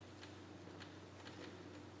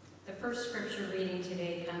The first scripture reading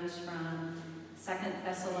today comes from 2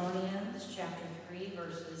 Thessalonians chapter 3,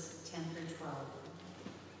 verses 10 through 12.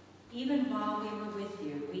 Even while we were with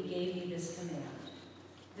you, we gave you this command.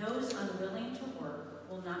 Those unwilling to work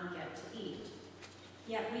will not get to eat.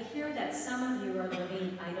 Yet we hear that some of you are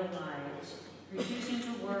living idle lives, refusing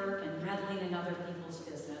to work and meddling in other people's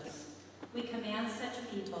business. We command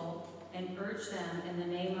such people and urge them in the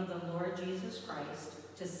name of the Lord Jesus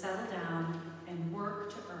Christ to settle down and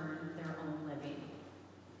work to earn their own living.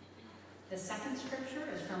 The second scripture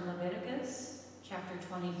is from Leviticus chapter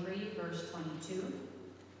 23, verse 22.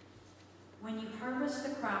 When you harvest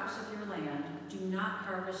the crops of your land, do not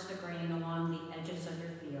harvest the grain along the edges of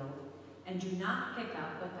your field, and do not pick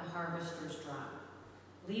up what the harvesters drop.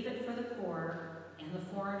 Leave it for the poor and the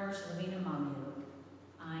foreigners living among you.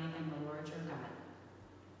 I am the Lord your God.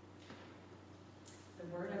 The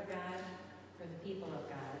word of God for the people of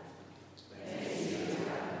God. Thanks be to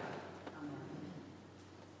God. Amen.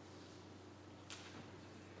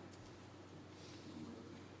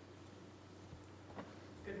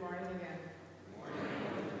 Good morning again. Good morning.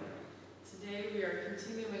 Today we are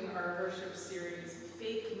continuing our worship series,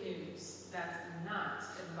 Fake News That's Not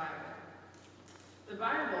in the Bible. The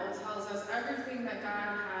Bible tells us everything that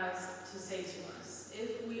God has to say to us,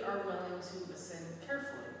 if we are willing to listen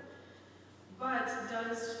carefully. But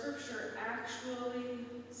does Scripture actually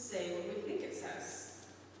say what we think it says?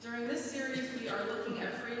 During this series, we are looking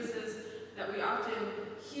at phrases that we often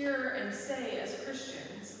hear and say as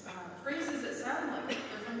Christians, phrases that sound like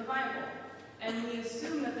they're from the Bible, and we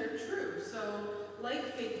assume that they're true. So,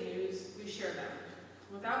 like fake news, we share them,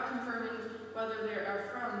 without confirming whether they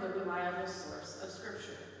are from the reliable source of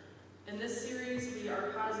Scripture. In this series, we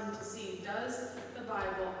are pausing to see, does the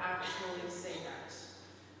Bible actually say that?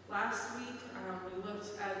 Last week, we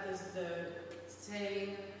looked at the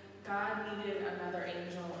saying, God needed another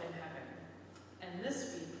angel in heaven. And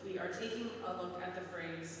this week, we are taking a look at the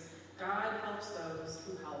phrase, God helps those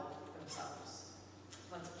who help themselves.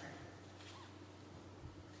 Let's pray.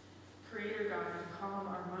 Creator God, calm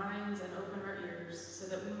our minds and open our ears so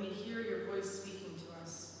that we may hear your voice speaking to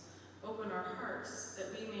us. Open our hearts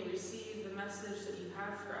that we may receive the message that you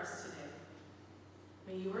have for us today.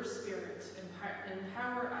 May your Spirit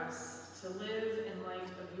empower us to live in light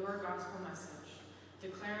of your gospel message,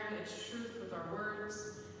 declaring its truth with our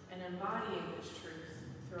words and embodying its truth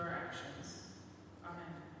through our actions.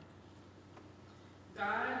 Amen.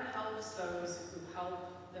 God helps those who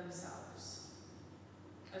help themselves.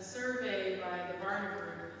 A survey by the Brachna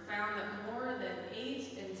Group found that more than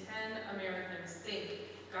 8 in 10 Americans think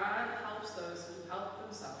God helps those who help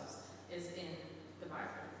themselves is in the Bible.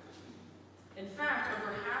 In fact,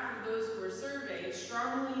 over half of those who were surveyed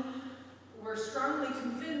were strongly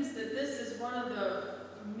convinced that this is one of the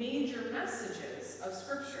major messages of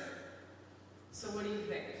Scripture. So what do you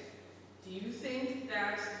think? Do you think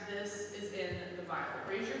that this is in the Bible?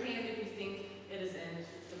 Raise your hand if you think it is in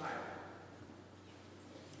the Bible.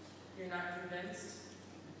 You're not convinced?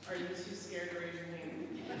 Are you too scared to raise your hand?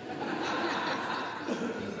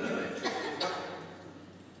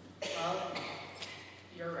 Well,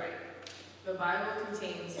 you're right. The Bible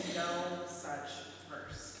contains no such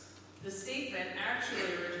verse. The statement actually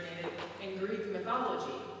originated in Greek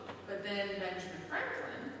mythology, but then Benjamin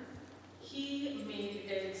Franklin, he made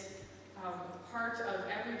it part of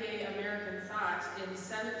everyday American thought in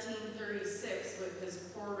 1736 with his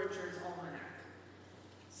Poor Richard's Almanac.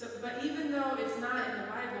 But even though it's not in the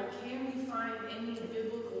Bible, can we find any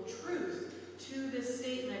biblical truth to this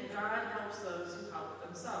statement, God helps those who help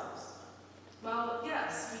themselves? Well,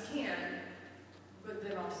 yes, we can, but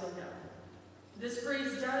then also no. This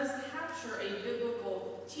phrase does capture a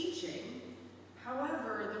biblical teaching.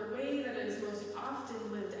 However, the way that it is most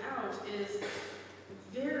often lived out is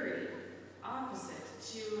very opposite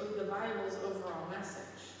to the Bible's overall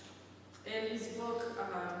message. In his book,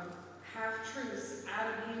 Half-Truths,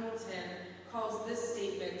 Adam Hamilton calls this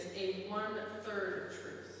statement a 1/3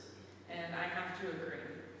 truth, and I have to agree.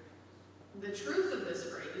 The truth of this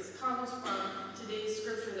phrase comes from today's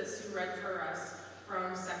scripture that Sue read for us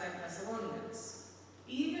from 2 Thessalonians.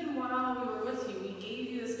 Even while we were with you, we gave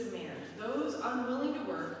you this command. Those unwilling to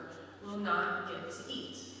work will not get to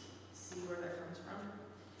eat. See where that comes from?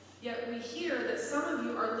 Yet we hear that some of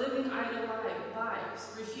you are living idle lives,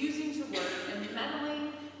 refusing to work and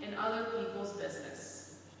meddling in other people's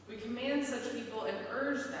business. We command such people and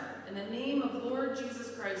urge them in the name of Lord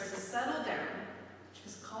Jesus Christ to settle down,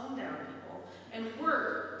 just calm down, people, and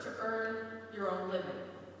work to earn your own living.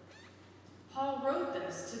 Paul wrote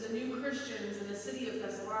this to the new Christians in the city of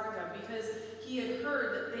Thessalonica because he had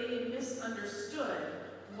heard that they misunderstood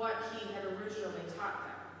what he had originally taught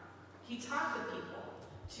them. He taught the people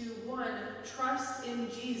to, one, trust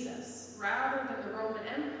in Jesus rather than the Roman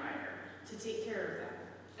Empire to take care of them.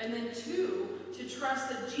 And then two, to trust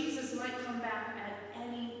that Jesus might come back at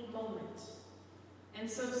any moment.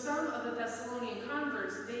 And so some of the Thessalonian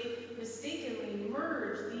converts, they mistakenly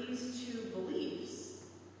merged these two beliefs.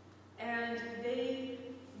 And they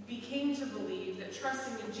became to believe that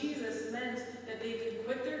trusting in Jesus meant that they could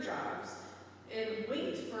quit their jobs and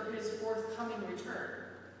wait for his forthcoming return.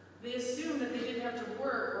 They assumed that they didn't have to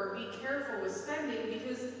work or be careful with spending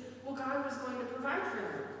because, well, God was going to provide for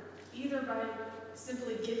them, either by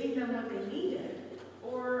simply giving them what they needed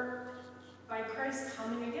or by Christ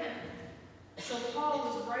coming again. So Paul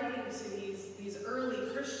was writing to these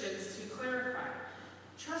early Christians to clarify,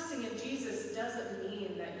 trusting in Jesus doesn't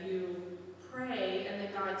mean that you pray and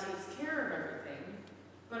that God takes care of everything,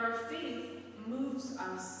 but our faith moves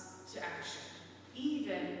us to action,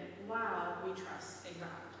 even while we trust in God.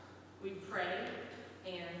 We pray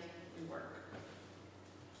and we work.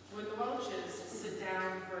 When the Welches sit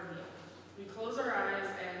down for a meal, we close our eyes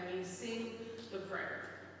and we sing the prayer.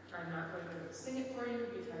 I'm not going to sing it for you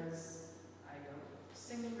because I don't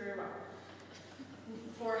sing very well.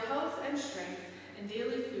 For health and strength and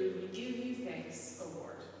daily food, we give you thanks, O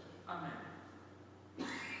Lord. Amen.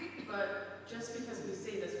 But just because we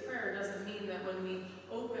say this prayer doesn't mean that when we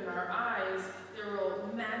open our eyes, there will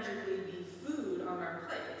magically be food on our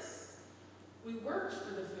plates. We worked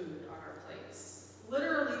for the food on our plates.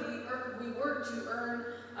 Literally, we worked to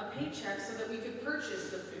earn a paycheck so that we could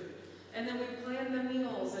purchase the food. And then we planned the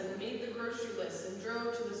meals and made the grocery list and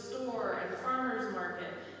drove to the store and the farmer's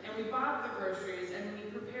market. And we bought the groceries and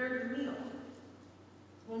we prepared the meal.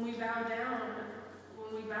 When we bow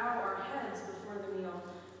our heads before the meal,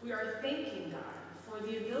 we are thanking God for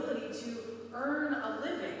the ability to earn a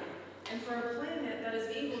living and for a planet that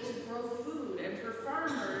is able to grow food, and for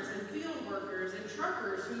farmers and field workers and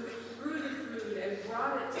truckers who grew the food and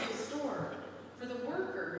brought it to the store, for the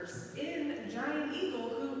workers in Giant Eagle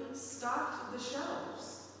who stocked the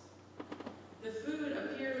shelves. The food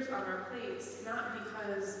appears on our plates not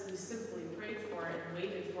because we simply prayed for it and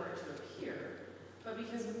waited for it to appear, but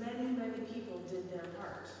because many, many people did their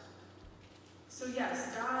part. So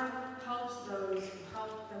yes, God helps those who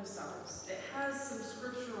help themselves. It has some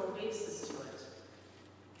scriptural basis to it.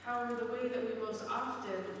 However, the way that we most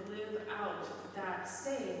often live out that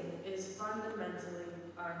saying is fundamentally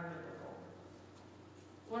unbiblical.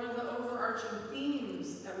 One of the overarching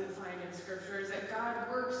themes that we find in Scripture is that God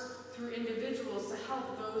works through individuals to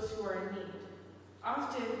help those who are in need.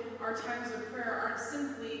 Often, our times of prayer aren't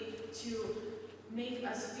simply to make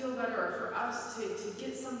us feel better or for us to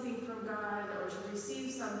get something from God or to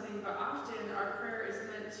receive something, but often our prayer is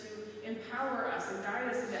meant to empower us and guide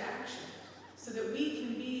us into action so that we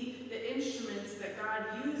can be the instruments that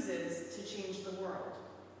God uses to change the world.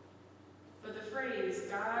 But the phrase,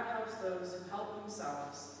 God helps those who help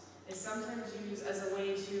themselves, is sometimes used as a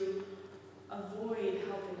way to avoid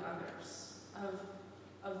helping others,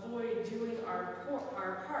 avoid doing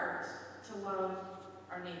our part to love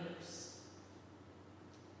our neighbors.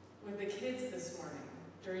 With the kids this morning,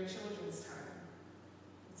 during children's time,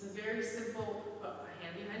 it's a very simple, put a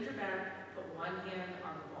hand behind your back, put one hand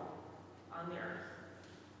on the wall, on the earth.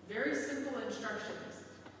 Very simple instructions.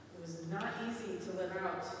 It was not easy to live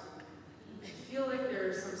out. I feel like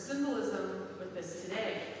there's some symbolism with this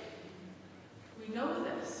today. We know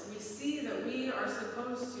this. We see that we are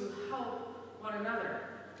supposed to help one another.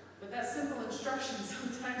 But that simple instruction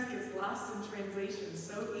sometimes gets lost in translation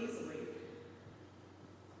so easily.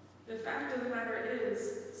 The fact of the matter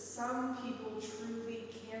is, some people truly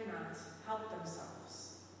cannot help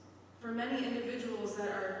themselves. For many individuals that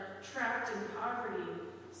are trapped in poverty,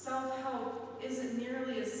 self-help isn't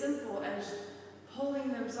nearly as simple as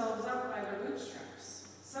pulling themselves up by their bootstraps.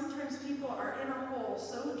 Sometimes people are in a hole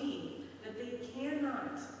so deep that they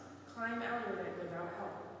cannot climb out of it without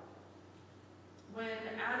help. When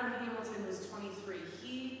Adam Hamilton was 23,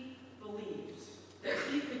 he believed that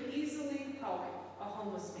he could easily help a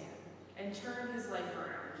homeless man and turn his life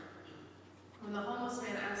around. When the homeless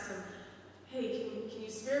man asked him, hey, can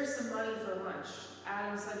you spare some money for lunch?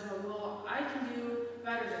 Adam said to him, well, I can do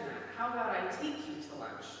better than that. How about I take you to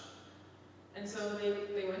lunch? And so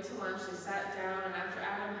they went to lunch, they sat down, and after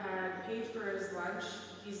Adam had paid for his lunch,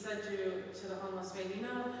 he said to the homeless man, you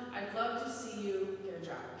know, I'd love to see you get a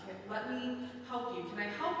job. Let me help you. Can I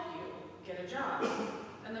help you get a job?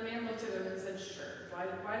 And the man looked at him and said, sure.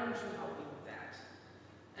 Why don't you help me with that?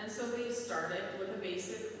 And so they started with a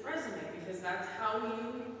basic resume, because that's how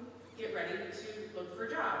you get ready to look for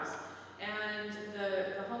jobs. And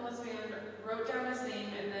the homeless man wrote down his name,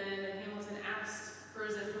 and then Hamilton asked for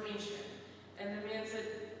his information.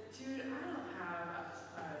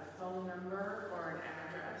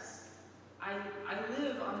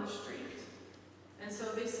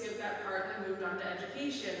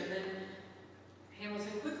 education, and then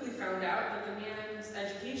Hamilton quickly found out that the man's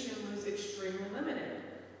education was extremely limited.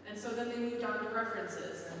 And so then they moved on to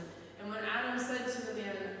references. And when Adam said to the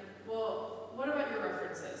man, well, what about your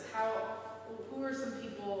references? Who are some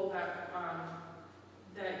people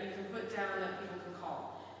that you can put down that people can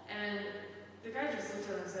call? And the guy just looked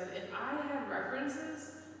at him and said, if I had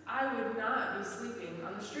references, I would not be sleeping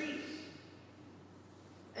on the street.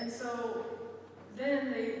 And so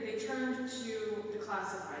then they turned to the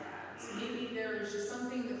classified ads. Maybe there was just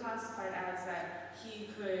something in the classified ads that he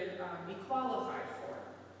could be qualified for.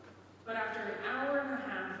 But after an hour and a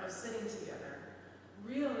half of sitting together,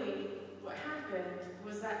 really what happened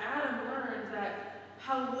was that Adam learned that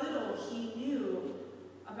how little he knew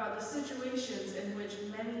about the situations in which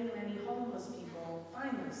many, many homeless people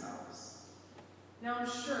find themselves. Now I'm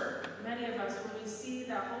sure many of us, when we see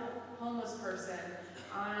that homeless person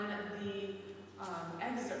on the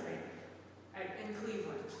exit ramp in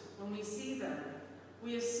Cleveland, when we see them,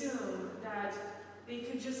 we assume that they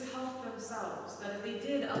could just help themselves, that if they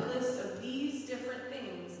did a list of these different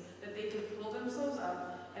things, that they could pull themselves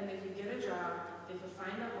up and they could get a job, they could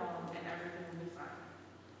find a home, and everything would be fine.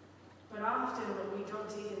 But often what we don't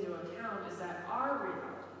take into account is that our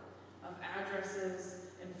reality of addresses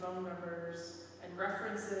and phone numbers and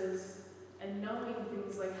references and knowing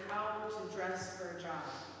things like how to dress for a job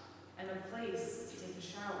and a place to take a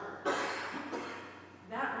shower,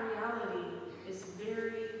 that reality is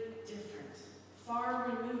very different, far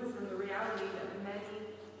removed from the reality that many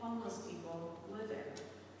homeless people live in.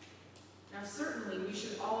 Now certainly we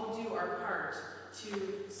should all do our part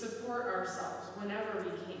to support ourselves whenever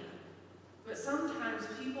we can. But sometimes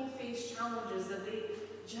people face challenges that they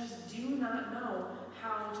just do not know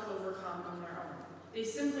how to overcome on their own. They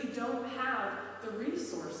simply don't have the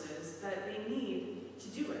resources that they need to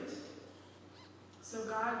do it. So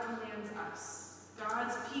God commands us,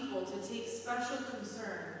 God's people, to take special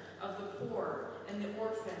concern of the poor and the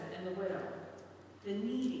orphan and the widow, the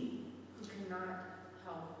needy who cannot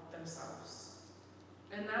help themselves.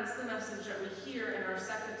 And that's the message that we hear in our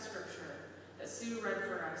second scripture that Sue read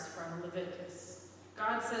for us from Leviticus.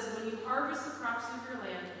 God says, when you harvest the crops of your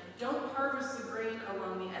land, don't harvest the grain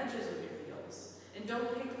along the edges of your fields, and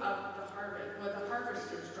don't pick up the harvest, what the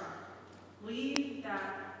harvesters drop. Leave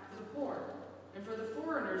that for the poor, and for the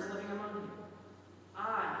foreigners living among you.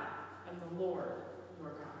 I am the Lord,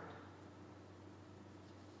 your God.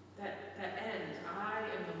 That end, I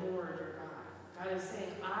am the Lord, your God. God is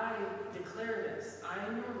saying, I declare this. I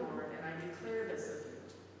am your Lord, and I declare this of you.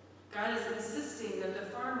 God is insisting that the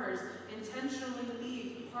farmers intentionally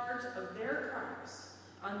leave part of their crops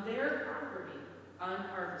on their property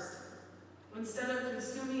unharvested. Instead of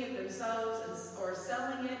consuming it themselves or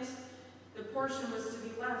selling it, the portion was to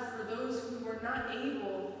be left for those who were not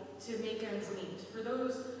able to make ends meet, for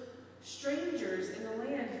those strangers in the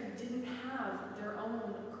land who didn't have their own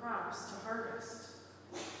crops to harvest.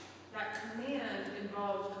 That command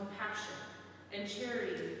involved compassion and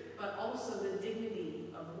charity, but also the dignity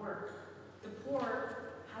of work. The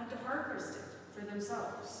poor had to harvest it for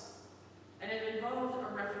themselves. And it involved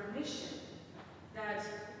a recognition that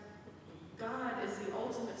God is the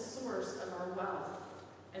ultimate source of our wealth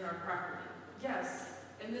and our property. Yes,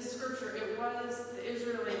 in this scripture, it was the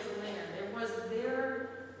Israelites' land. It was their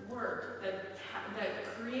work that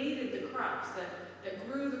created the crops,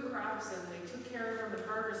 that grew the crops, and they took care of them and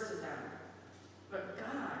harvested them. But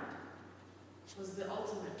God was the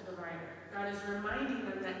ultimate provider. God is reminding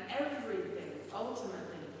them that everything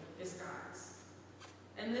ultimately is God's.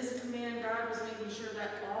 And this command, God was making sure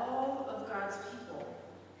that all of God's people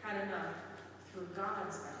had enough through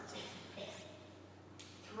God's bounty.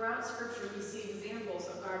 Throughout Scripture, we see examples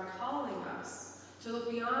of God calling us to look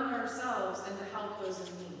beyond ourselves and to help those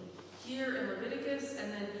in need. Here in Leviticus,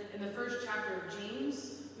 and then in the first chapter of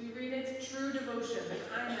James, we read it, true devotion,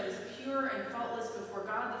 the kind that is pure and faultless before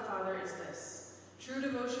God the Father, is this. True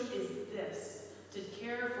devotion is this, to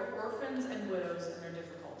care for orphans and widows in their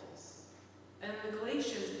difficulties. And in the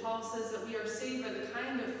Galatians, Paul says that we are saved by the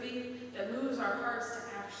kind of faith that moves our hearts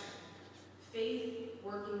to action. Faith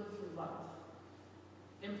working through love.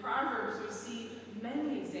 In Proverbs, we see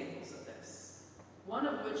many examples of this. One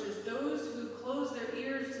of which is those who close their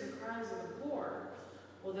ears to the cries of the poor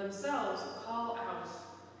will themselves call out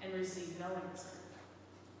and receive no answer.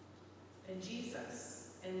 And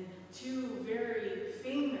Jesus, in two very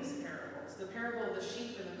famous parables, the parable of the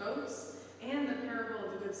sheep and the goats, and the parable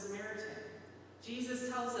of the Good Samaritan, Jesus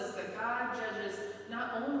tells us that God judges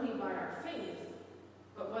not only by our faith,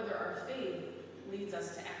 but whether our faith leads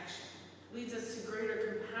us to action, leads us to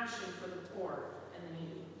greater compassion for the poor and the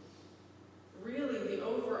needy. Really, the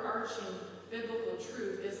overarching biblical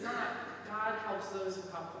truth is not God helps those who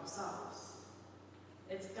help themselves.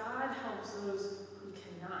 It's God helps those who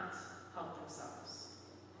cannot help themselves.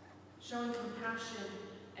 Showing compassion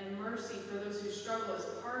and mercy for those who struggle is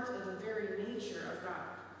part of the very nature of God.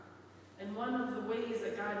 And one of the ways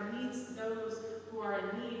that God meets those who are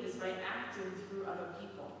in need is by acting through other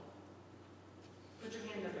people. Put your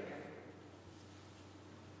hand up again.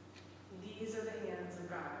 These are the hands of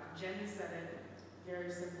God. Jenny said it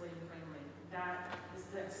very simply and plainly. That is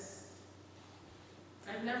this.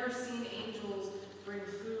 I've never seen angels bring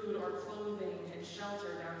food or clothing and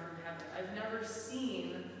shelter down from heaven. I've never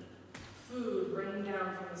seen food rain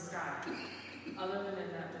down from the sky, other than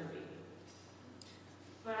in that movie.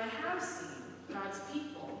 But I have seen God's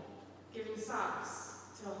people giving socks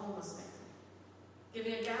to a homeless man,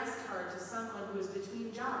 giving a gas card to someone who is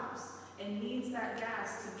between jobs and needs that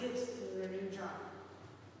gas to get to their new job,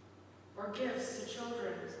 or gifts to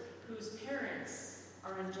children whose parents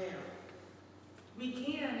are in jail. We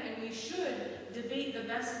can and we should debate the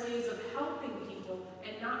best ways of helping people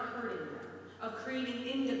and not hurting them, of creating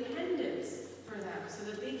independence for them so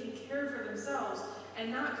that they can care for themselves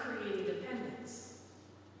and not creating dependence.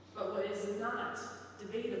 But what is not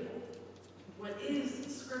debatable, what is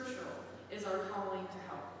scriptural, is our calling to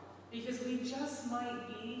help. Because we just might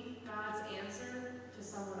be God's answer to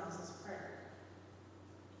someone else's prayer.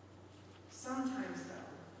 Sometimes,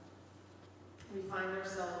 though, we find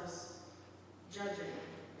ourselves judging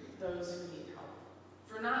those who need help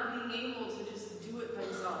for not being able to just do it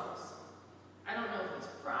themselves. I don't know if it's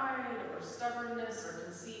pride or stubbornness or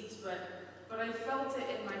conceit, but I felt it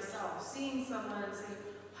in myself, seeing someone and saying,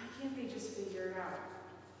 why can't they just figure it out?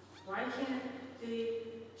 Why can't they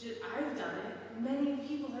just, I've done it, many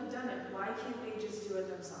people have done it, why can't they just do it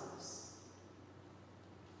themselves?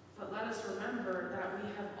 But let us remember that we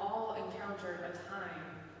have all encountered a time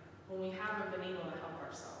when we haven't been able to help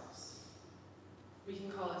ourselves. We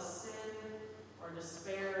can call it sin or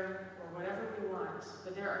despair or whatever we want,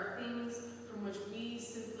 but there are things from which we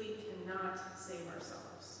simply cannot save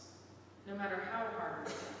ourselves, no matter how hard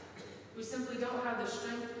we try. We simply don't have the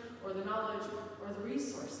strength or the knowledge or the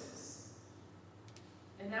resources.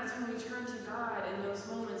 And that's when we turn to God in those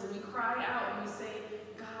moments and we cry out and we say,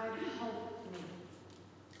 God, help me.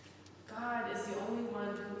 God is the only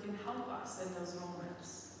one who can help us in those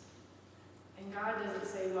moments. And God doesn't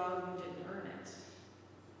say, well, you didn't earn it.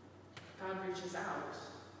 God reaches out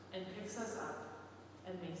and picks us up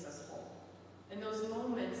and makes us whole. In those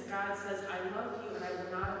moments, God says, I love you and I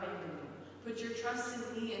will not abandon you. Put your trust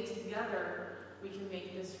in me and together we can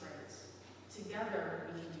make this right. Together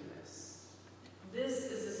we can do this.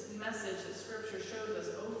 This is this message that Scripture shows us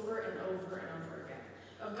over and over and over again.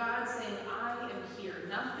 Of God saying, I am here.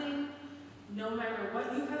 Nothing, no matter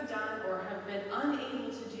what you have done or have been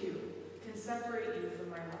unable to do, can separate you from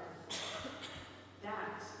my love.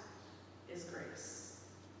 That is grace.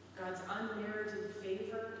 God's unmerited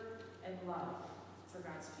favor and love for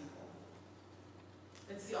God's people.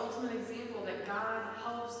 It's the ultimate example that God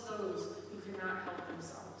helps those who cannot help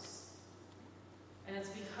themselves. And it's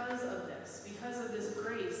because of this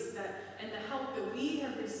grace and the help that we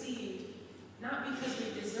have received, not because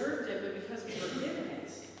we deserved it, but because we were given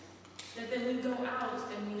it, that then we go out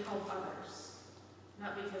and we help others.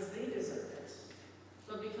 Not because they deserve it,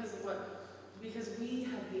 but because we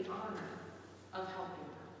have the honor of helping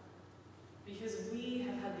them. Because we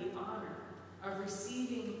have had the honor of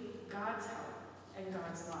receiving God's help and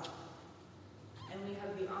God's love. And we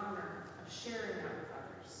have the honor of sharing that with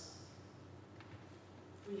others.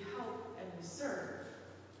 We help and we serve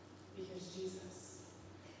because Jesus.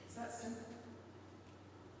 It's that simple.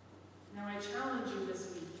 Now I challenge you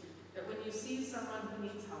this week that when you see someone who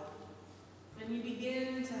needs help, when you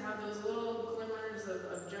begin to have those little glimmers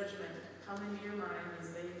of judgment come into your mind, as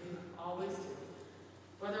they always do,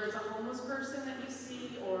 whether it's a homeless person that you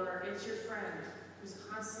see, or it's your friend who's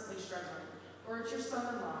constantly struggling, or it's your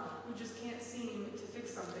son-in-law who just can't seem to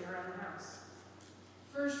fix something around the house.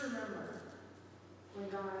 First, remember when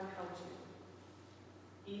God helped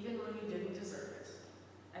you, even when you didn't deserve it,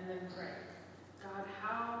 and then pray, God,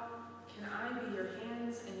 how can I be your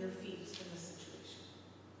hands and your feet in this situation?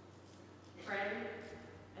 Pray,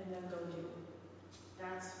 and then go do.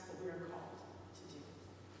 That's what we are called to do.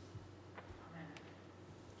 Amen.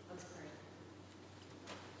 Let's pray.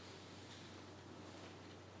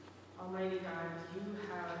 Almighty God, you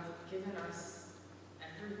have given us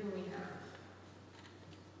everything we have.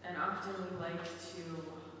 And often we like to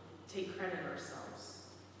take credit ourselves.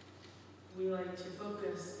 We like to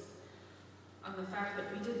focus on the fact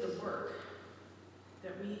that we did the work,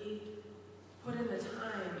 that we put in the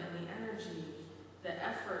time and the energy the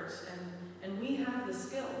effort, and we have the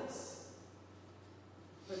skills.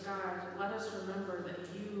 But God, let us remember that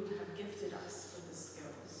you have gifted us with the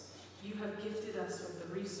skills. You have gifted us with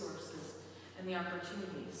the resources and the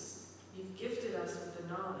opportunities. You've gifted us with the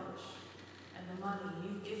knowledge and the money.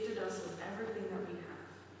 You've gifted us with everything that we have.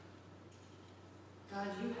 God,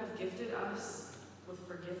 you have gifted us with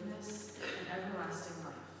forgiveness and everlasting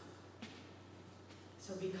life.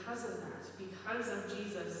 So because of that, because of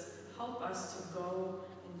Jesus, help us to go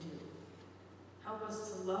and do. Help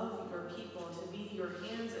us to love your people, to be your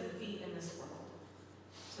hands and feet in this world,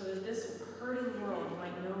 so that this hurting world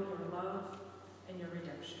might know your love and your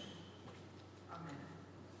redemption.